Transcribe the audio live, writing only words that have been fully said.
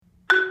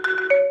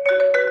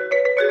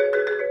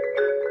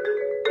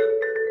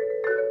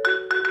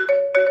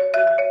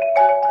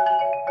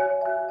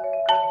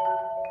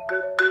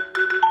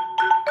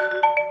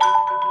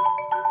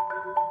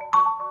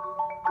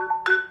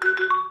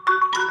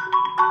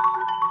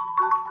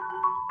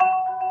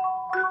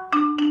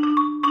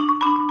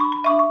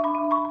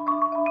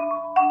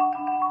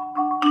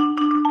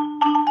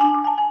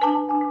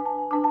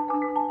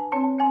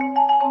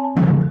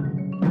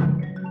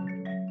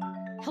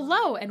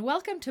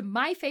to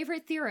My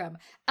Favorite Theorem,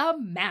 a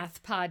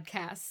math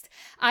podcast.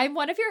 I'm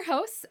one of your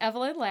hosts,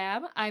 Evelyn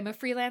Lamb. I'm a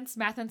freelance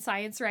math and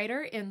science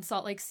writer in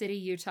Salt Lake City,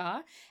 Utah.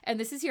 And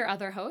this is your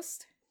other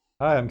host.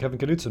 Hi, I'm Kevin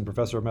Knutson,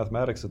 professor of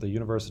mathematics at the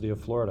University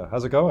of Florida.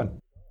 How's it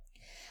going?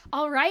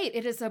 All right,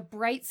 it is a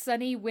bright,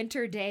 sunny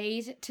winter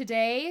day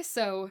today,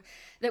 so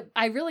that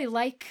I really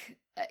like.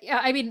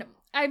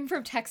 I'm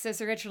from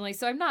Texas originally,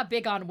 so I'm not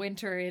big on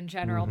winter in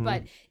general.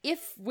 But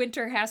if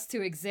winter has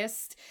to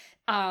exist,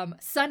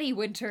 sunny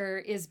winter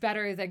is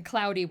better than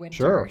cloudy winter.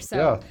 Sure. So,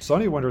 yeah,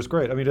 sunny winter is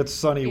great. I mean, it's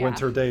sunny Yeah.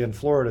 winter day in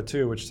Florida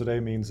too, which today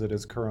means it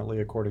is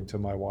currently, according to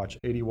my watch,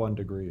 81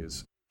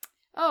 degrees.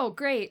 Oh,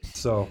 great.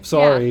 So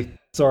sorry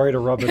to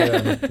rub it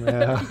in.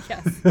 Yeah.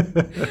 Yes.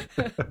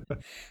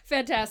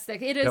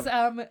 Fantastic. It is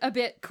a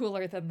bit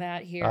cooler than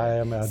that here.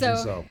 I imagine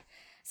so.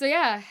 So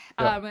yeah.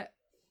 Yep.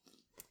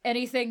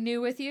 Anything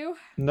new with you?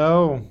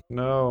 No.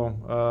 Well,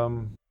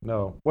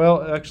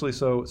 actually,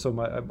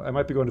 I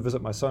might be going to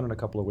visit my son in a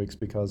couple of weeks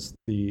because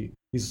he's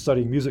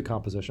studying music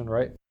composition,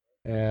 right?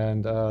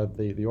 And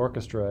the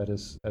orchestra at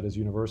his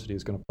university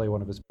is going to play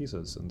one of his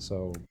pieces, and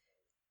so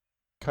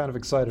kind of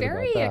excited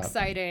Very about that.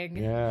 exciting.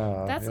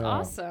 Yeah, That's yeah,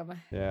 awesome.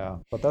 yeah.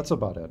 But that's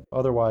about it.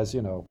 Otherwise,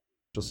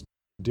 just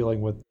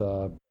dealing with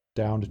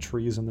downed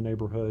trees in the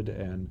neighborhood,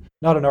 and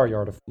not in our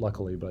yard,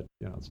 luckily, but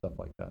stuff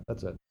like that.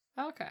 That's it.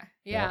 Okay.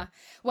 Yeah. Yeah.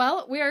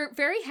 Well, we're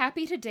very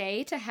happy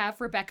today to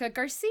have Rebecca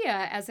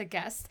Garcia as a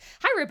guest.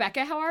 Hi,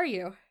 Rebecca. How are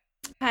you?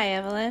 Hi,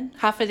 Evelyn.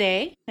 Half a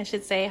day. I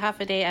should say half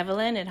a day,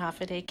 Evelyn, and half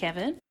a day,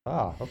 Kevin.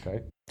 Ah,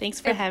 okay. Thanks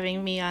for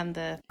having me on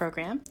the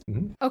program.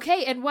 Mm-hmm.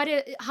 Okay. And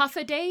half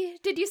a day,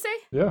 did you say?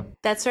 Yeah.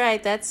 That's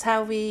right. That's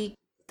our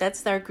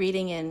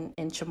greeting in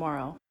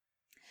Chamorro.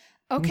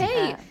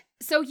 Okay.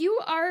 So you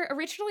are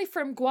originally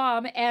from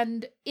Guam,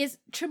 and is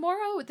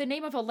Chamorro the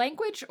name of a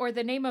language or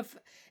the name of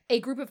a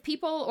group of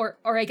people,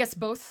 or I guess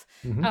both?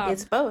 Mm-hmm.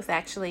 It's both,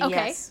 actually.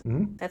 Okay. Yes,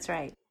 Mm-hmm. that's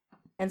right.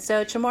 And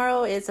so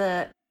Chamorro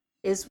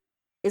is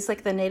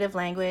like the native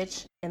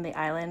language in the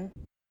island,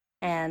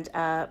 and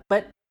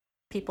but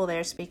people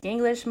there speak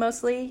English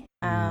mostly.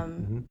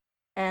 Mm-hmm.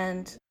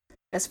 And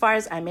as far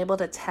as I'm able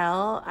to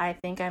tell, I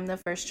think I'm the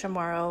first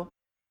Chamorro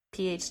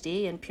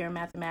PhD in pure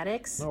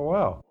mathematics.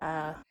 Oh,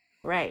 wow.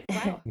 Right.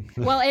 Wow.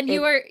 Well, and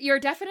you're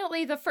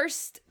definitely the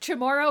first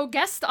Chamorro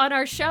guest on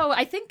our show.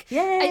 I think.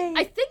 Yay!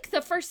 I think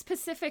the first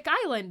Pacific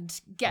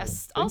Island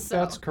guest I think also.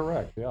 that's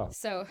correct. Yeah.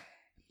 So,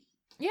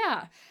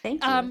 yeah.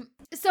 Thank you.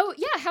 So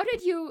yeah, how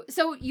did you?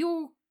 So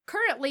you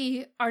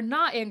currently are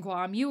not in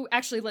Guam. You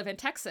actually live in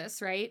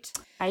Texas, right?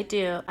 I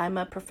do. I'm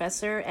a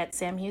professor at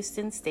Sam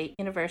Houston State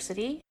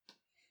University,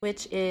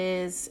 which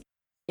is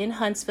in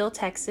Huntsville,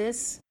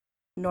 Texas,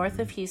 north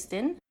of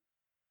Houston.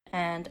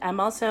 And I'm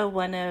also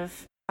one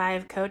of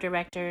 5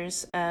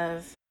 co-directors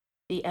of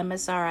the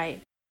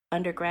MSRI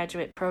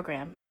undergraduate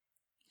program.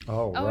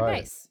 Oh, Oh,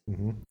 right. nice.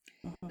 Mm-hmm.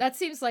 That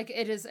seems like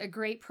it is a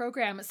great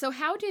program. So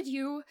how did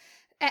you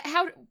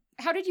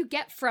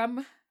get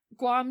from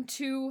Guam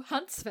to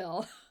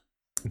Huntsville?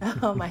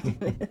 Oh my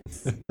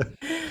goodness.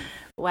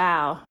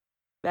 Wow.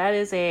 That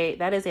is a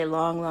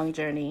long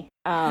journey.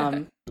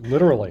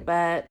 Literally.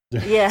 But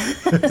yeah.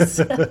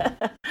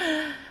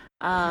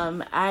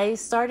 I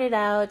started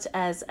out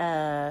as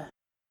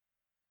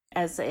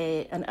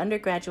an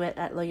undergraduate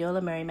at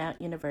Loyola Marymount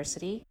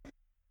University,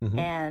 Mm-hmm.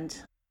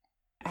 and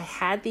I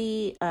had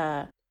the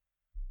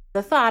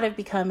thought of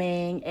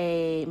becoming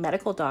a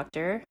medical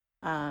doctor,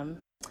 and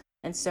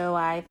so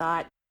I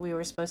thought we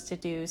were supposed to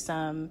do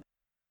some,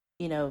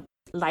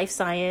 life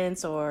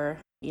science or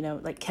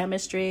like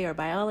chemistry or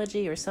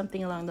biology or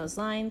something along those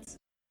lines,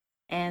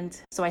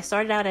 and so I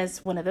started out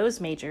as one of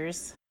those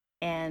majors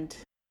and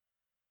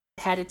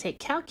had to take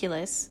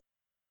calculus.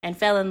 And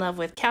fell in love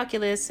with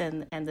calculus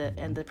and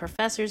the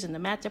professors in the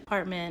math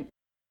department,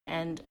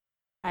 and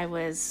I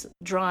was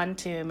drawn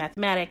to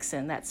mathematics,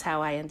 and that's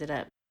how I ended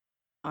up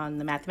on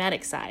the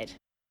mathematics side.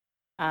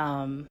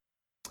 And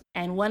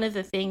one of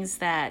the things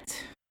that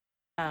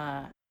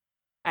I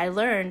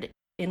learned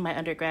in my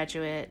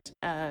undergraduate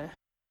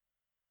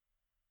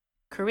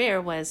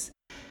career was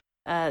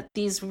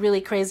these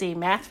really crazy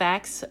math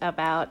facts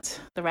about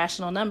the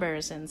rational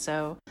numbers, and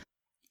so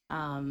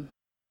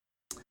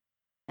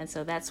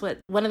that's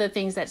one of the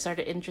things that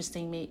started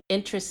interested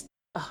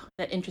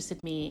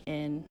me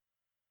in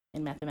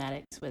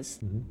mathematics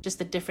was just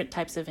the different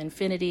types of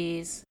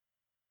infinities,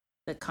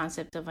 the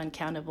concept of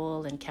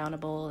uncountable and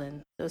countable,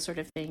 and those sort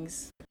of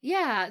things.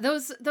 Yeah,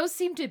 those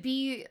seem to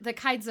be the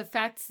kinds of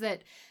facts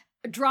that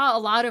draw a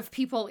lot of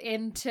people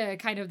into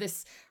kind of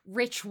this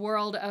rich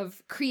world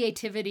of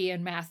creativity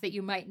in math that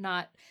you might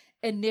not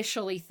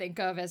initially think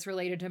of as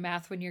related to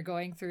math when you're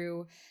going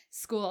through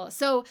school.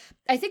 So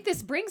I think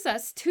this brings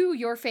us to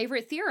your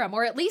favorite theorem,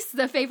 or at least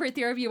the favorite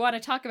theorem you want to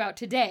talk about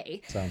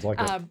today. Sounds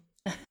like it.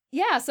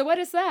 Yeah, so what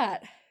is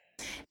that?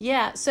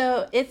 Yeah,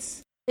 so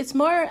it's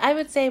more, I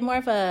would say, more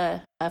of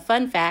a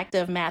fun fact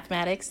of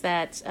mathematics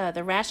that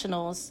the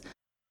rationals,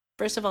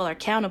 first of all, are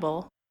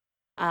countable,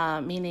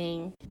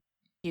 meaning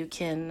you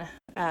can,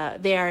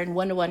 they are in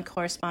one-to-one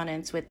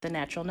correspondence with the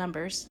natural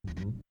numbers.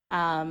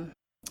 Mm-hmm.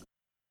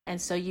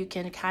 And so you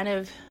can kind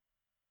of,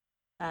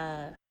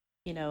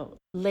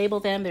 label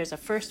them. There's a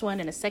first one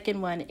and a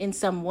second one in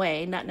some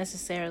way, not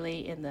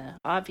necessarily in the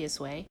obvious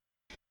way.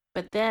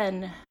 But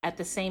then at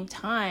the same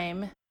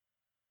time,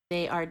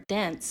 they are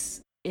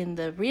dense in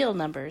the real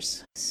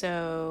numbers.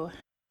 So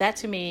that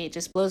to me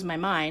just blows my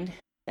mind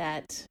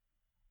that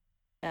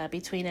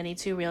between any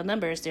two real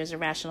numbers, there's a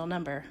rational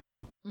number.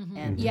 Mm-hmm.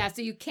 And yeah,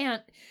 so you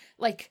can't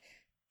like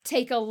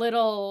take a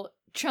little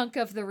chunk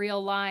of the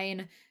real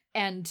line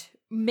and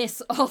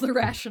miss all the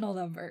rational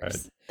numbers.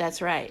 Right.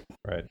 That's right.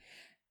 Right.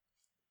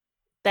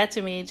 That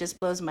to me just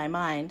blows my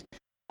mind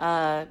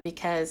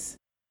because,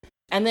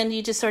 and then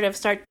you just sort of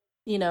start,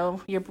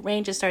 your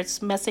brain just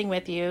starts messing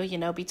with you,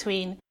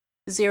 between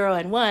 0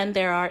 and 1,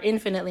 there are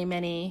infinitely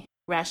many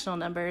rational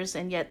numbers,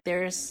 and yet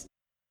yet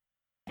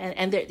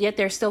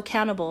they're still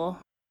countable.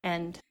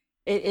 And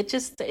it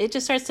just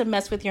starts to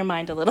mess with your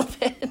mind a little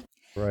bit.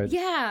 Right.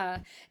 Yeah.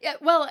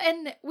 Well,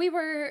 and we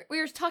were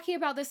talking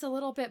about this a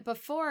little bit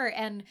before,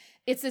 and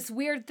it's this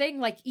weird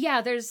thing. Like,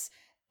 yeah, there's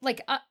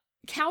like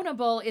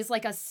countable is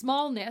like a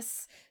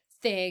smallness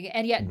thing,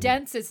 and yet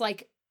dense is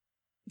like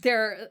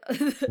they're,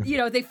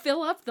 they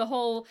fill up the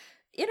whole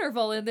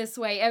interval in this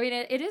way. I mean,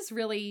 it is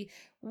really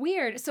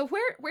weird. So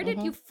where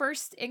did you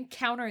first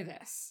encounter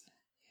this?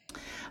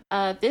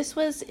 This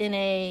was in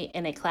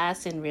a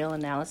class in real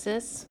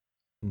analysis.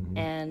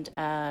 And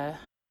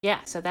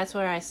so that's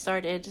where I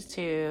started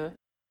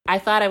I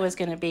thought I was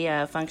going to be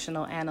a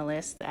functional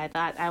analyst. I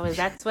thought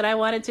that's what I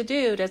wanted to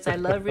do. I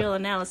love real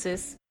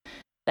analysis.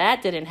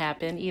 That didn't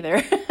happen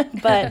either.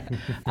 but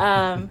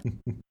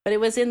it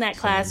was in that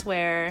class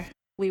where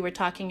we were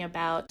talking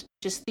about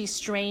just these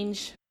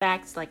strange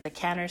facts, like the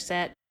Cantor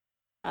set.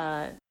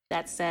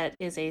 That set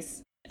is a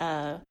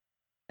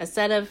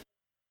subset of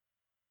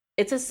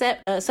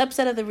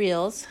the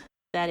reals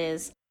that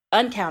is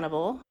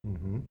uncountable.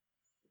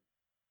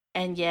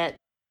 And yet,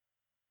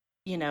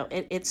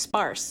 it's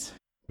sparse.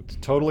 It's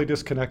totally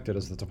disconnected,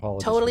 as the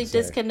topologist Totally would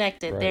say.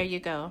 disconnected. Right. There you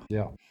go.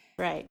 Yeah.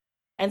 Right.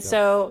 And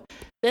so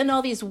then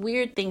all these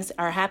weird things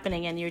are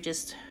happening, and you're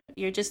just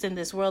in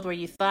this world where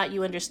you thought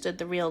you understood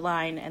the real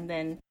line, and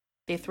then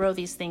they throw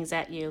these things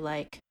at you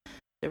like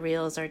the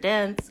reals are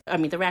dense. I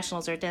mean, the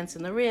rationals are dense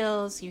in the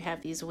reals. You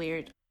have these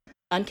weird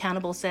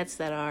uncountable sets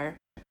that are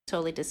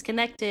totally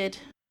disconnected.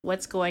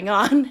 What's going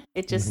on?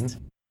 It just,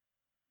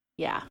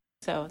 yeah.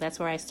 So that's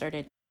where I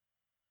started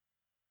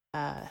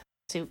to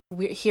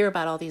hear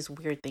about all these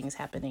weird things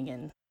happening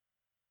in.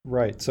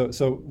 Right. So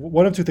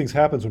one of two things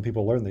happens when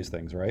people learn these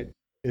things, right?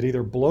 It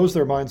either blows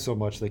their mind so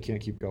much they can't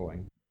keep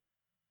going,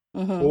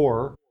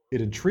 or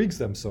it intrigues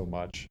them so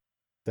much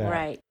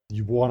that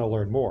you want to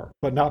learn more,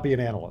 but not be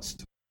an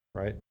analyst,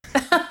 right?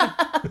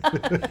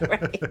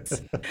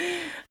 Right.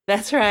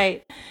 That's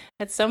right.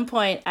 At some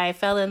point, I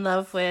fell in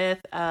love with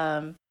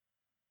like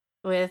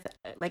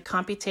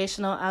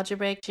computational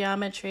algebraic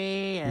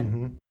geometry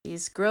and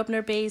these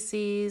Grobner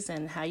bases,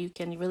 and how you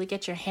can really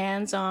get your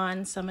hands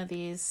on some of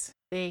these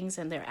things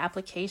and their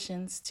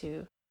applications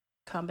to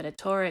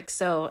combinatorics.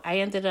 So I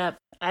ended up,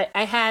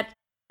 I had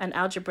an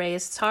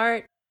algebraist's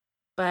heart,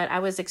 but I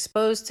was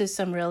exposed to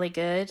some really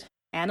good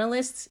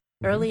analysts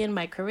early in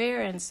my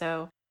career, and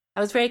so I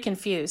was very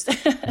confused.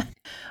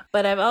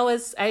 But I've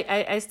always,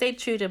 I stayed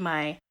true to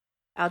my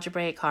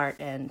algebraic heart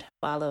and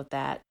followed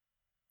that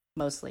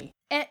mostly.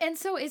 And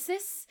so is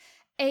this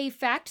a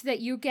fact that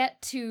you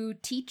get to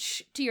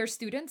teach to your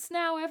students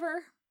now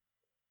ever?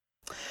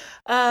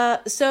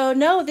 So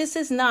no, this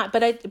is not,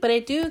 but I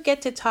do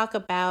get to talk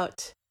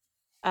about,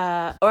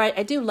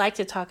 I do like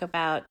to talk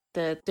about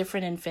the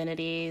different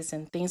infinities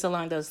and things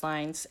along those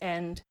lines.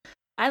 And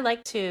I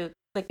like to,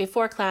 like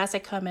before class, I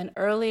come in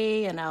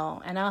early and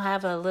I'll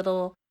have a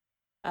little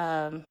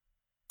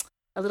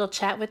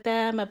chat with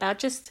them about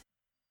just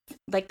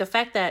like the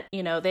fact that,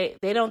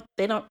 they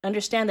don't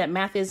understand that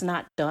math is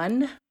not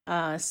done.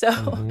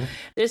 So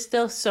there's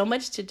still so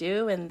much to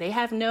do, and they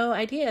have no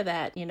idea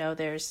that,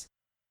 there's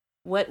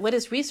what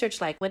is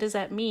research like? What does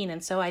that mean?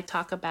 And so I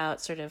talk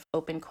about sort of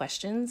open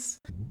questions.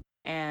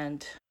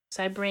 And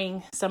so I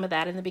bring some of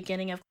that in the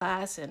beginning of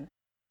class, and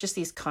just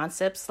these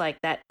concepts like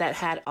that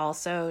had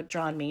also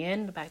drawn me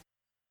in about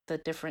the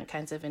different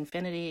kinds of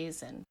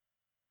infinities and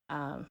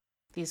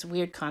these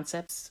weird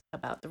concepts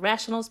about the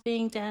rationals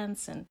being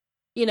dense and,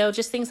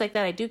 just things like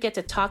that. I do get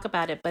to talk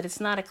about it, but it's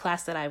not in a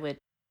class that I would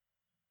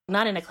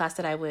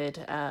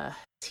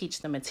teach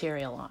the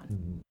material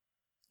on.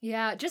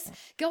 Yeah, just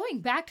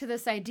going back to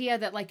this idea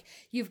that like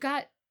you've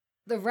got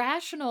the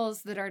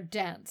rationals that are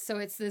dense. So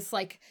it's this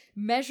like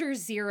measure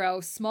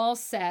zero small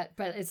set,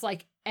 but it's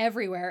like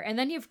everywhere. And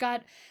then you've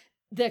got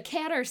the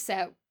Cantor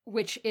set,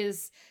 which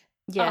is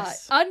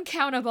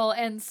uncountable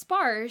and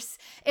sparse.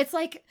 It's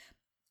like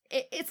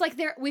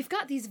we've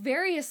got these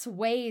various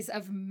ways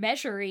of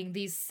measuring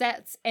these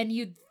sets, and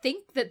you'd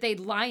think that they'd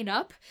line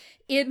up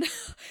in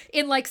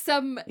like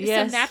some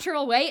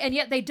natural way, and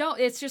yet they don't.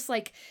 It's just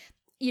like,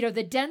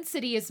 the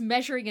density is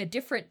measuring a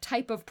different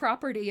type of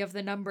property of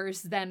the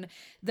numbers than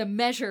the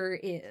measure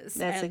is.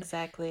 That's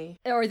exactly.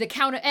 Or the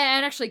count,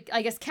 and actually,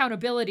 I guess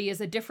countability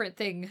is a different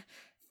thing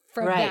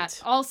from Right.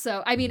 that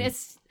also. I mean,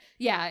 it's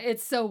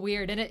so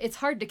weird, and it's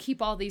hard to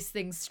keep all these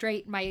things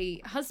straight. My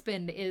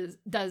husband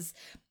does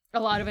a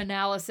lot of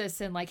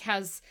analysis and like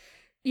has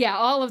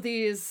all of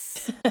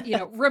these,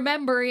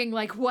 remembering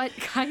like what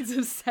kinds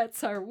of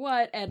sets are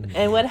what and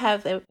what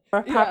have the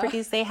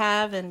properties they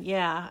have, and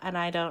and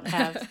I don't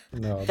have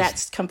No,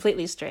 that's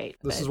completely straight.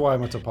 This is why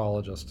I'm a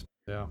topologist.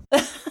 Yeah.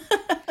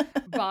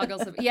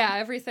 boggles of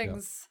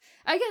everything's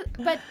I guess,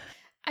 but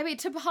I mean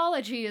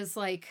topology is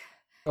like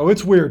Oh,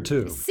 it's weird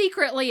too.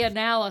 secretly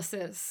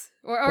analysis.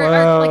 Or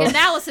Well- like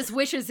analysis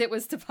wishes it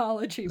was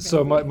topology. Maybe.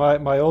 So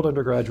my old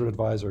undergraduate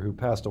advisor, who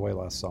passed away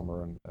last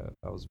summer, and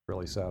I was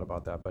really sad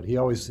about that, but he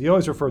always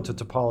referred to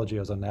topology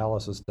as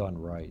analysis done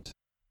right.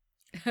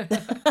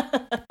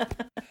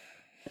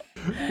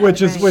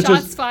 which is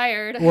Shots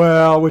fired.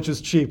 Well, which is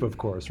cheap, of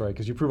course, right?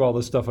 Because you prove all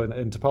this stuff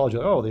in topology.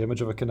 Oh, the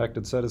image of a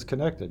connected set is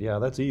connected. Yeah,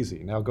 that's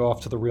easy. Now go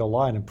off to the real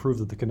line and prove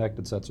that the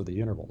connected sets are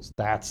the intervals.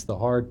 That's the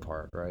hard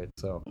part, right?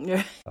 So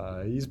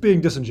he's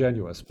being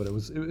disingenuous, but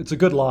it's a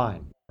good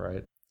line,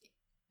 right?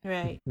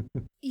 Right.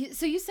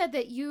 So you said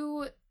that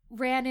you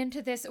ran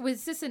into this.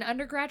 Was this an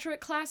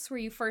undergraduate class where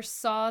you first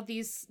saw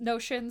these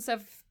notions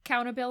of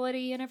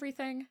countability and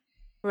everything?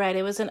 Right.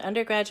 It was an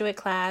undergraduate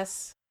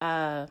class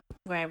where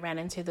I ran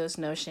into those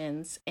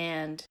notions,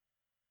 and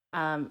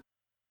I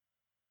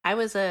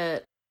was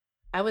a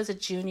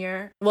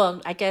junior.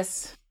 Well, I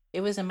guess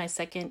it was in my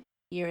second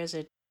year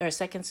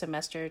second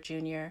semester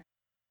junior,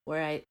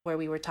 where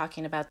we were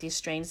talking about these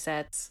strain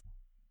sets,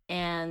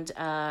 and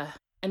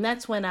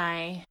that's when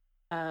I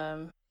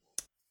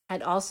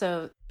had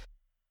also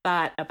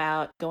thought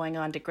about going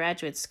on to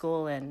graduate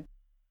school and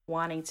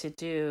wanting to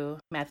do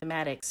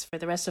mathematics for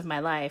the rest of my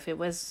life.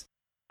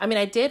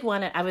 I did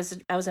want to, I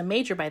was a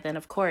major by then,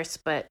 of course,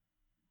 but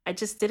I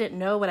just didn't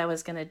know what I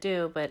was going to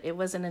do. But it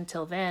wasn't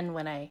until then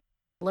when I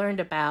learned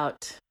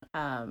about,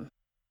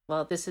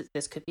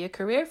 this could be a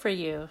career for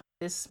you.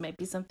 This might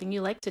be something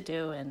you like to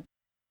do. And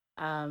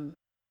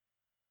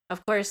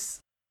of course,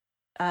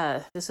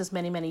 this was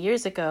many, many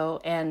years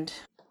ago. And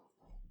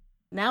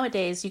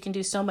nowadays you can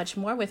do so much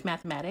more with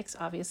mathematics,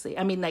 obviously.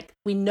 I mean, like,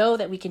 we know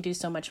that we can do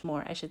so much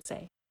more, I should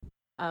say.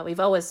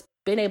 We've always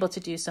been able to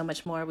do so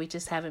much more. We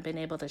just haven't been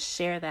able to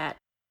share that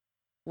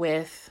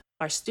with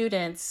our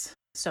students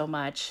so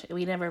much.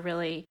 We never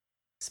really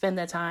spend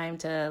the time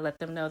to let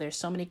them know there's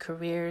so many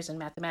careers in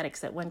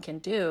mathematics that one can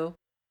do.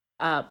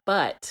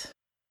 But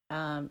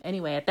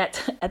anyway, at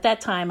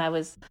that time, I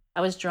was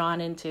drawn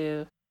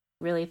into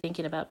really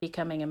thinking about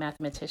becoming a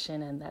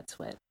mathematician, and that's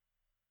what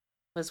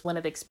was one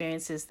of the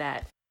experiences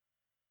that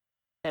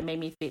made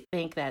me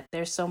think that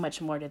there's so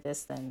much more to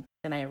this than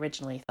I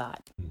originally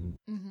thought.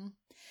 Mm-hmm.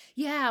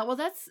 Yeah, well,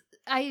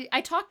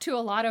 I talk to a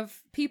lot of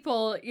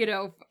people,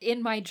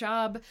 in my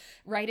job,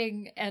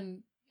 writing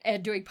and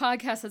doing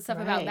podcasts and stuff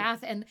about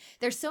math, and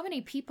there's so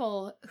many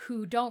people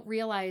who don't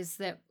realize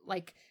that,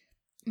 like,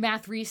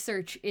 math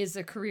research is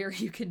a career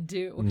you can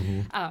do.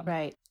 Mm-hmm.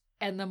 Right.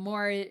 And the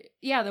more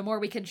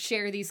we can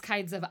share these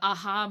kinds of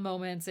aha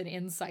moments and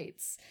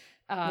insights,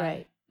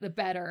 the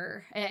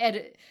better.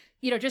 And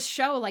just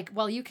show, like,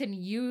 well, you can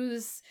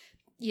use,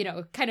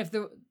 kind of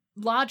the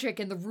logic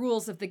and the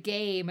rules of the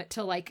game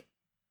to, like,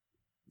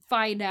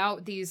 find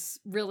out these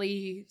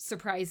really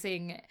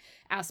surprising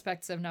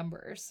aspects of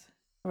numbers.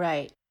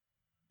 Right.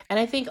 And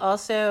I think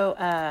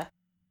also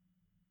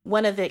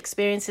one of the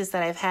experiences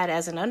that I've had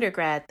as an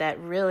undergrad that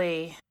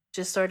really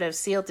just sort of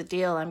sealed the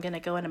deal, I'm going to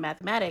go into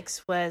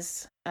mathematics,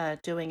 was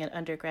doing an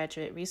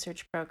undergraduate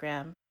research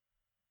program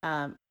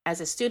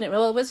as a student.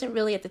 Well, it wasn't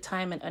really at the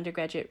time an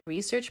undergraduate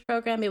research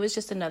program. It was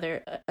just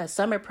a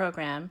summer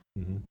program,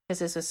 because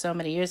this was so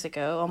many years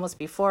ago, almost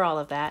before all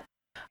of that.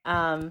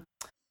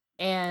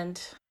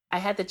 And I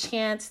had the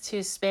chance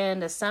to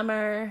spend a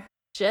summer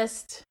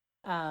just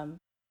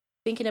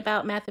thinking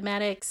about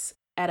mathematics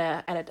at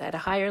a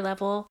higher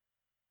level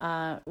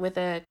with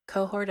a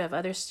cohort of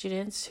other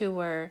students who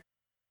were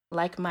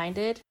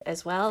like-minded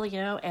as well,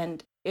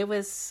 and it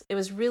was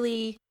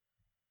really,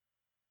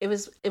 it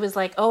was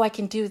like, oh, I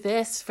can do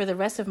this for the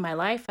rest of my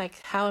life.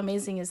 Like, how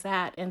amazing is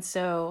that? And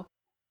so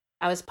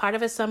I was part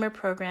of a summer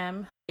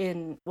program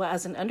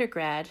as an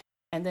undergrad.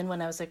 And then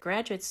when I was a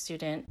graduate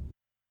student,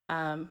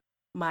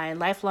 my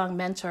lifelong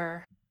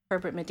mentor,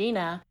 Herbert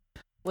Medina,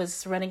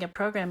 was running a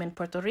program in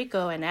Puerto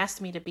Rico and asked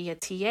me to be a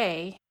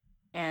TA,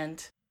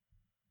 and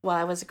while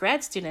I was a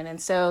grad student.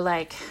 And so,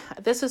 like,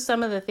 this was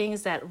some of the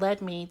things that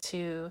led me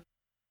to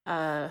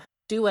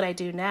do what I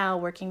do now,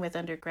 working with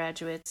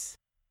undergraduates,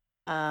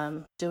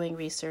 doing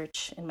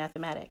research in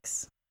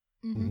mathematics.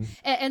 Mm-hmm.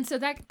 And so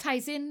that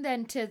ties in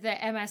then to the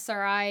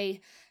MSRI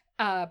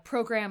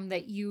program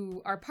that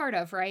you are part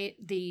of, right?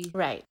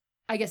 Right.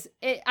 I guess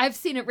I've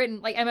seen it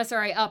written like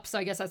MSRI up, so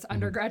I guess that's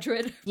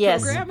undergraduate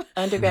yes, program.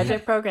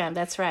 Undergraduate program.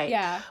 That's right.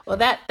 Yeah. Well,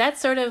 that's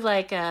sort of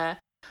like the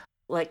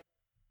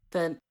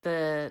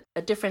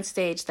a different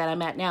stage that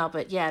I'm at now.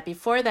 But yeah,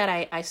 before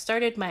that, I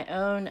started my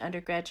own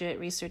undergraduate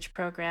research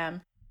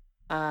program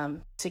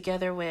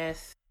together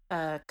with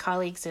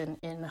colleagues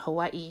in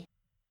Hawaii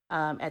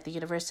at the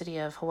University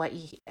of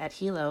Hawaii at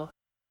Hilo.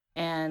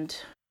 and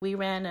we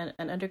ran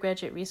an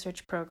undergraduate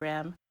research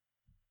program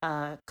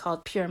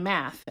called Pure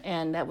Math,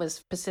 and that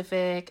was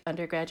Pacific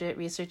undergraduate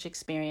research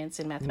experience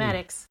in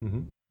mathematics.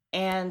 Mm-hmm.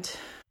 And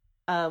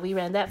we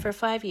ran that for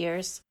 5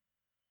 years,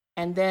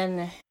 and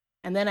then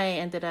I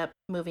ended up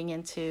moving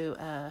into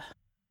a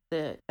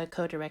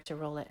co-director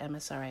role at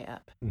MSRI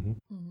Up. Mm-hmm.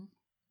 Mm-hmm.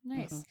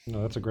 Nice. Mm-hmm.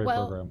 No, that's a great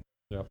program.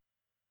 Yep.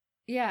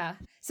 Yeah.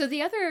 So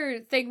the other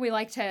thing we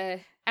like to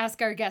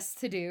ask our guests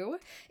to do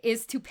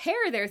is to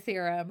pair their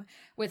theorem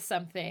with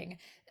something.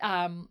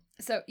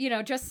 So,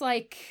 just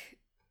like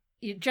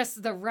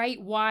just the right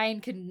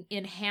wine can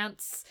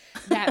enhance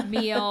that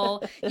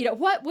meal,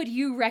 what would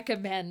you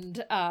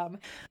recommend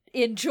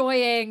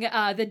enjoying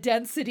the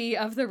density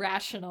of the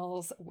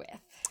rationals with?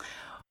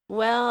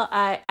 Well,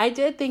 I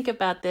did think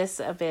about this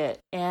a bit,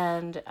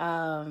 and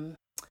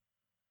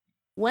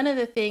one of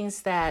the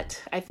things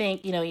that I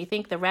think, you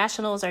think the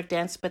rationals are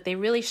dense, but they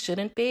really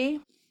shouldn't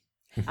be.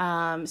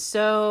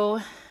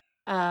 So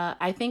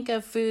I think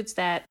of foods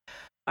that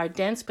are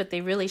dense, but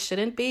they really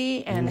shouldn't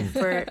be. And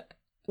for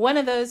one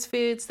of those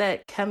foods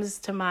that comes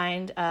to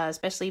mind,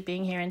 especially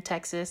being here in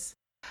Texas,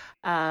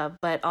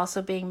 but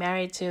also being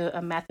married to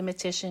a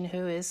mathematician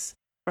who is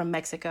from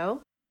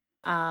Mexico,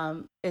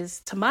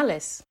 is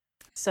tamales.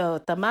 So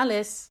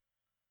tamales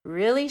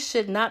really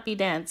should not be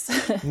dense.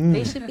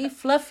 They should be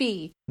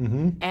fluffy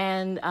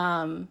and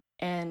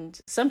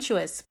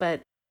sumptuous.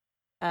 But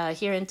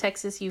here in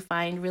Texas, you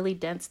find really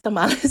dense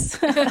tamales,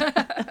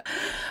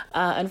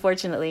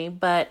 unfortunately.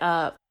 But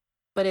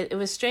it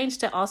was strange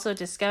to also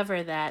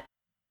discover that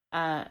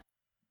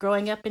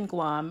growing up in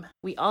Guam,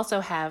 we also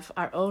have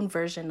our own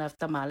version of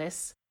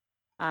tamales,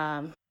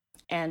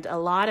 and a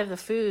lot of the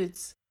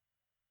foods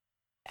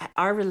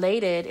are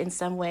related in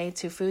some way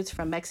to foods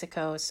from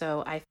Mexico.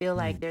 So I feel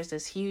like there's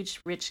this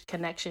huge, rich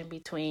connection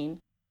between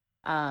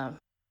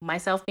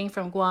myself being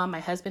from Guam, my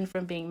husband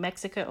from being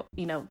Mexico,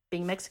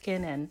 being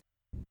Mexican,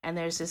 and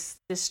there's this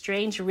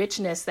strange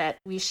richness that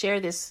we share,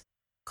 this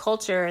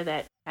culture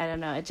that, I don't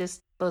know, it just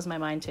blows my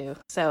mind too.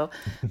 So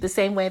the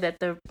same way that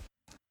the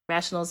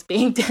rationals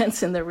being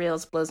dense in the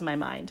reals blows my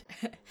mind.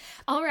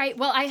 All right.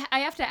 Well, I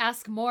have to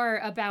ask more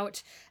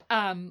about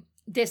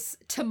this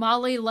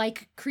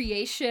tamale-like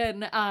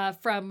creation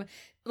from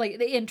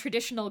in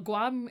traditional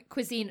Guam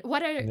cuisine.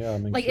 What are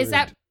is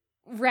that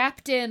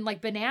wrapped in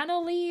banana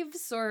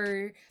leaves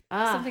or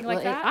something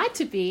like that? It ought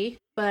to be,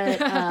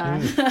 but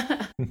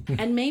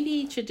and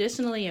maybe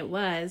traditionally it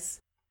was.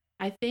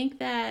 I think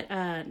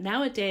that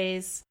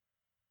nowadays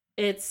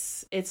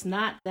it's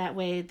not that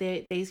way.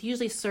 They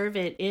usually serve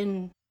it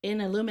in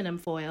aluminum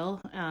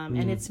foil,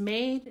 and it's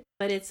made,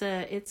 but it's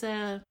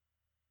a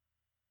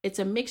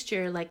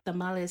mixture like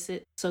tamales.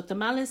 So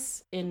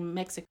tamales in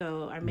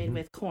Mexico are made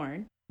with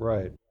corn.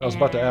 Right. I was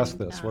about to ask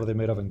this. What are they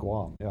made of in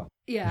Guam? Yeah.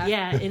 Yeah.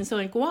 Yeah. And so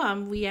in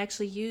Guam, we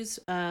actually use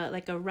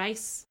like a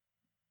rice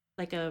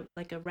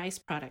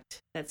product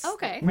that's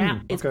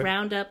it's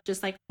ground up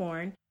just like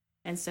corn.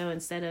 And so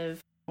instead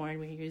of corn,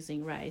 we're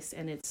using rice,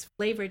 and it's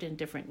flavored in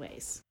different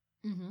ways.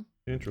 Mm-hmm.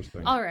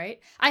 Interesting. All right.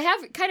 I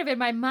have kind of in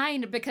my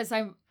mind, because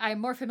I'm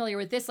more familiar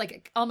with this,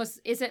 almost,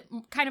 is it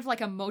kind of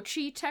like a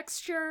mochi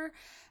texture?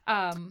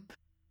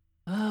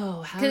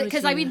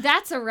 Because I mean,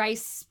 that's a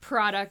rice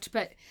product,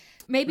 but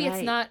maybe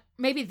it's not.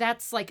 Maybe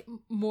that's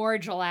more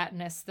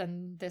gelatinous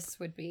than this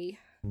would be.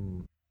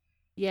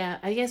 Yeah,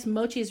 I guess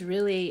mochi is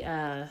really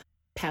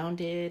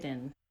pounded,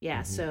 and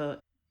so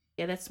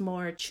that's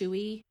more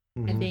chewy.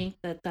 I think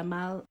the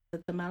tamale.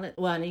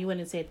 Well, you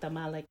wouldn't say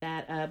tamal like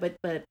that,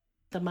 but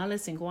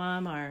tamales in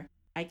Guam are,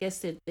 I guess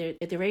they're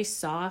very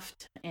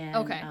soft and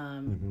oh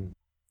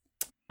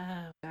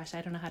gosh,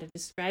 I don't know how to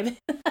describe it,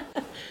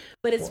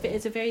 but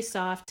it's a very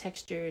soft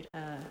textured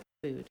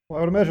food. Well,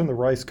 I would imagine the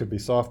rice could be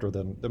softer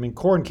than,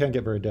 corn can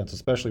get very dense,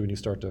 especially when you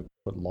start to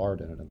put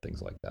lard in it and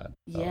things like that.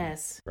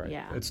 Yes, right.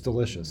 Yeah, it's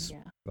delicious.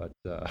 Yeah, but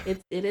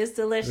it is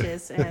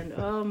delicious, and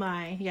oh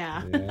my,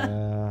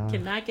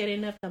 cannot get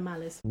enough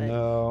tamales. But...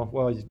 No,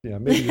 well,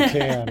 maybe you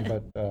can,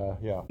 but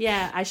yeah.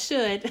 Yeah, I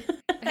should.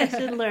 I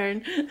should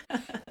learn.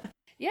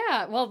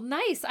 Yeah, well,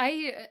 nice.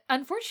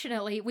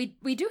 Unfortunately,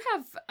 we do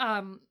have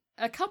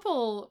a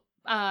couple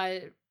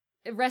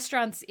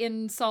restaurants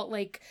in Salt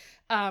Lake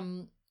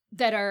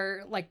that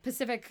are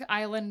Pacific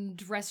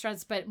Island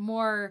restaurants, but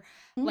more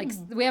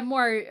we have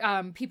more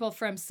people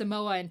from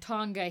Samoa and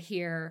Tonga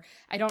here.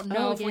 I don't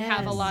know if we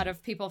have a lot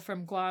of people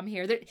from Guam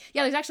here.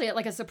 There's actually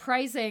a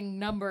surprising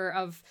number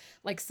of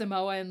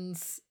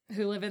Samoans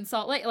who live in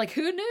Salt Lake.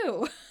 Who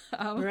knew?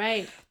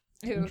 Right.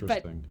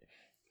 Interesting.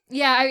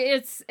 Yeah,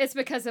 it's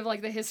because of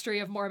the history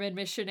of Mormon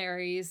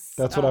missionaries.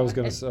 That's what I was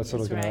gonna. That's what I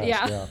was gonna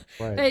ask. Yeah,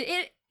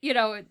 right.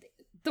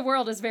 The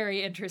world is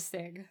very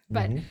interesting,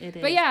 but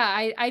but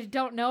I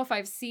don't know if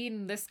I've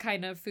seen this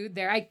kind of food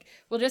there. I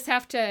will just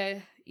have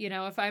to,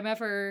 if I'm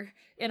ever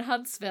in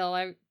Huntsville,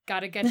 I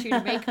got to get you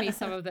to make me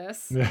some of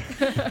this.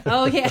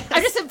 Oh yeah,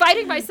 I'm just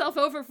inviting myself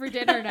over for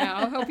dinner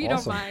now. Hope you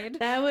don't mind.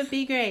 That would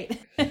be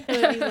great. It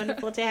would be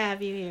wonderful to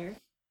have you here.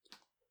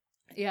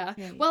 Yeah.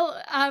 Right.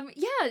 Well,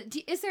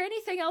 is there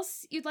anything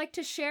else you'd like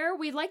to share?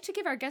 We'd like to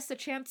give our guests a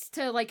chance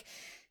to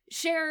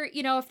share,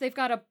 if they've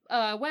got a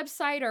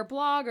website or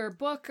blog or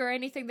book or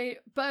anything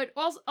but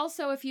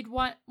also if you'd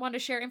want to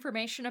share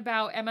information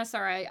about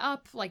MSRI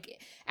Up,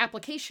 like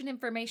application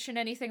information,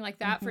 anything like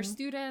that for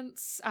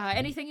students,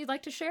 anything you'd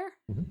like to share?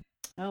 Mm-hmm.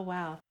 Oh,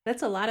 wow.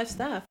 That's a lot of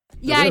stuff.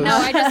 Yeah, I know.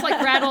 I just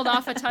rattled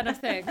off a ton of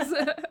things.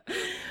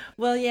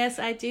 Well, yes,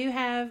 I do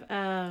have,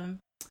 I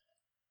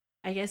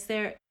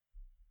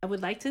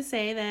would like to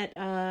say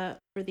that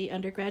for the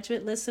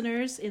undergraduate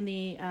listeners in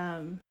the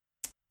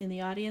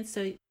audience,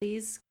 so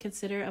please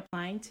consider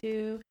applying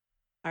to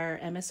our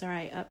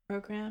MSRI Up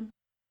program.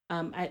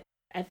 I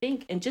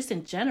think, and just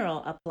in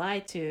general, apply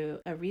to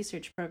a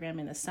research program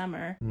in the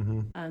summer.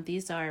 Mm-hmm.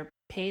 These are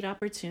paid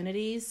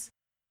opportunities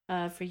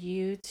for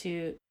you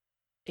to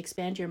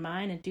expand your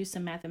mind and do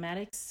some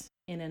mathematics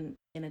in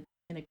a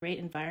great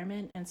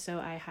environment. And so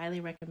I highly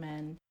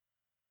recommend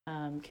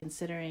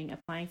considering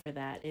applying for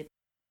that.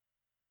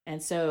 And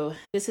so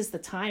this is the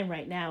time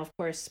right now. Of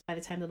course, by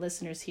the time the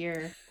listeners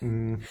hear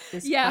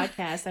this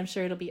podcast, I'm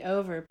sure it'll be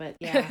over. But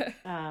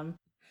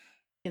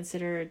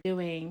consider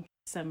doing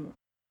some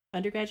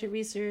undergraduate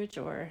research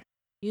or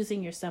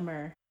using your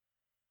summer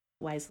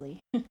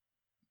wisely.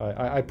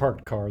 I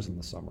parked cars in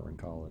the summer in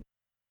college.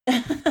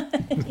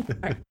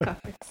 Parked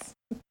cars.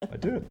 I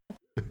did.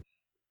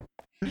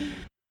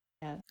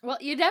 Yeah. Well,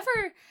 you never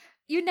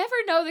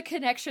know the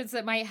connections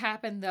that might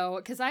happen, though,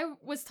 because I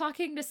was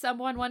talking to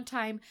someone one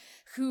time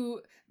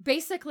who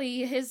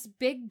basically his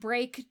big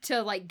break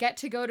to get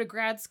to go to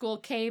grad school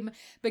came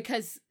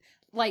because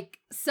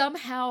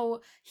somehow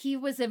he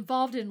was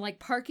involved in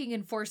parking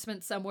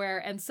enforcement somewhere,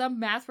 and some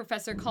math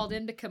professor called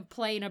in to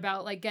complain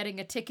about getting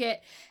a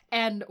ticket,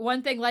 and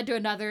one thing led to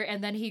another,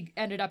 and then he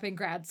ended up in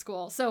grad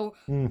school. So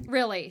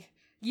really,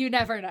 you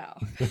never know.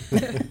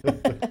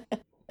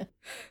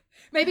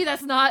 Maybe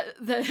that's not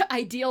the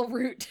ideal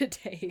route to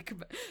take.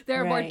 But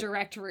there are more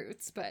direct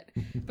routes, but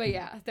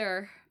yeah, there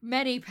are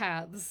many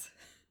paths.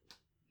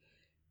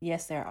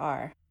 Yes, there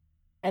are.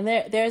 And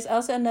there's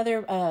also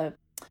another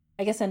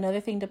another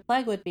thing to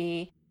plug would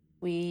be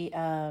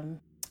I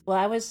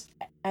was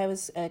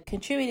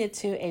contributed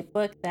to a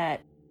book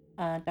that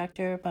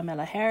Dr.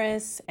 Pamela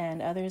Harris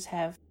and others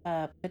have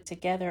put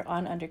together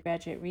on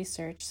undergraduate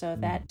research. So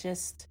that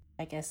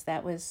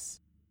that was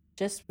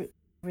just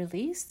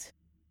released.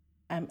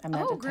 I'm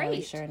not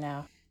entirely sure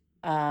now.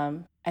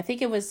 I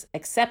think it was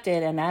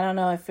accepted, and I don't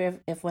know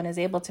if one is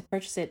able to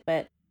purchase it.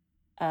 But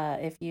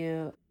if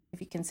you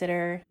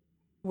consider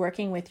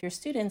working with your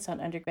students on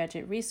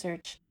undergraduate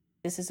research,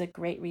 this is a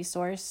great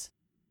resource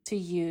to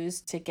use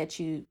to get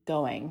you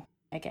going,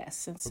 I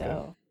guess. And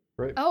so,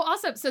 Great. Oh,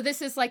 awesome! So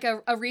this is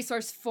a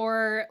resource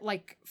for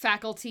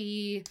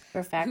faculty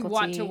who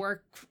want to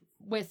work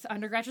with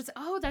undergraduates.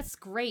 Oh, that's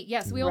great!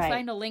 Yes, we will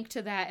find a link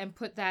to that and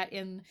put that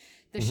in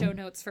the show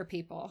notes for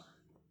people.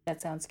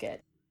 That sounds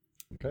good.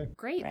 Okay.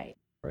 Great. Right.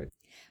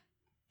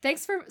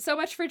 Thanks so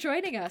much for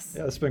joining us.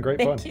 Yeah, it's been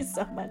great fun. Thank you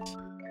so much.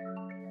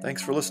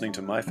 Thanks for listening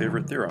to My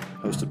Favorite Theorem,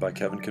 hosted by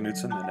Kevin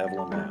Knutson and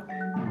Evelyn Lamb.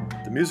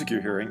 The music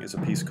you're hearing is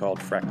a piece called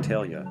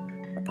Fractalia,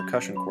 a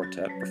percussion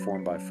quartet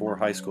performed by 4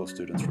 high school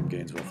students from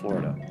Gainesville,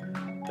 Florida.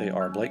 They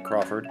are Blake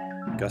Crawford,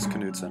 Gus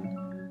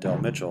Knutson, Del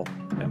Mitchell,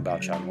 and Bao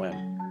Chan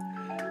Wen.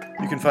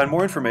 You can find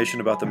more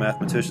information about the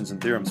mathematicians and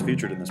theorems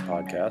featured in this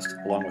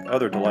podcast, along with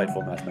other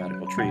delightful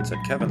mathematical treats,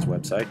 at Kevin's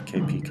website,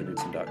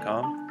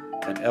 kpknutson.com,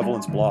 and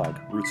Evelyn's blog,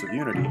 Roots of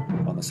Unity,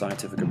 on the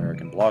Scientific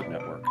American Blog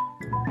Network.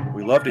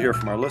 We love to hear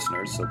from our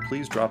listeners, so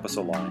please drop us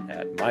a line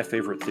at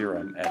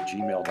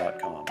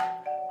myfavoritetheorem@gmail.com,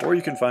 or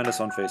you can find us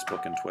on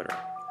Facebook and Twitter.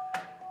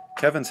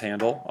 Kevin's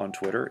handle on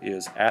Twitter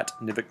is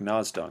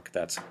 @NivikNazdunk.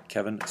 That's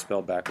Kevin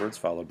spelled backwards,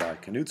 followed by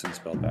Knutson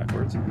spelled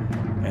backwards.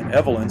 And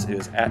Evelyn's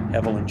is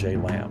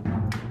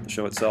 @EvelynJLamb. The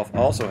show itself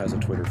also has a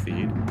Twitter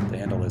feed. The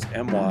handle is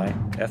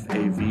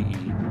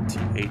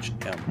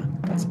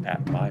MYFAVETHM. That's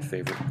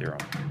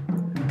 @MyFavoriteTheorem.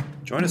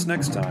 Join us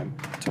next time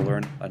to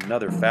learn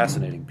another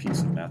fascinating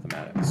piece of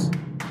mathematics.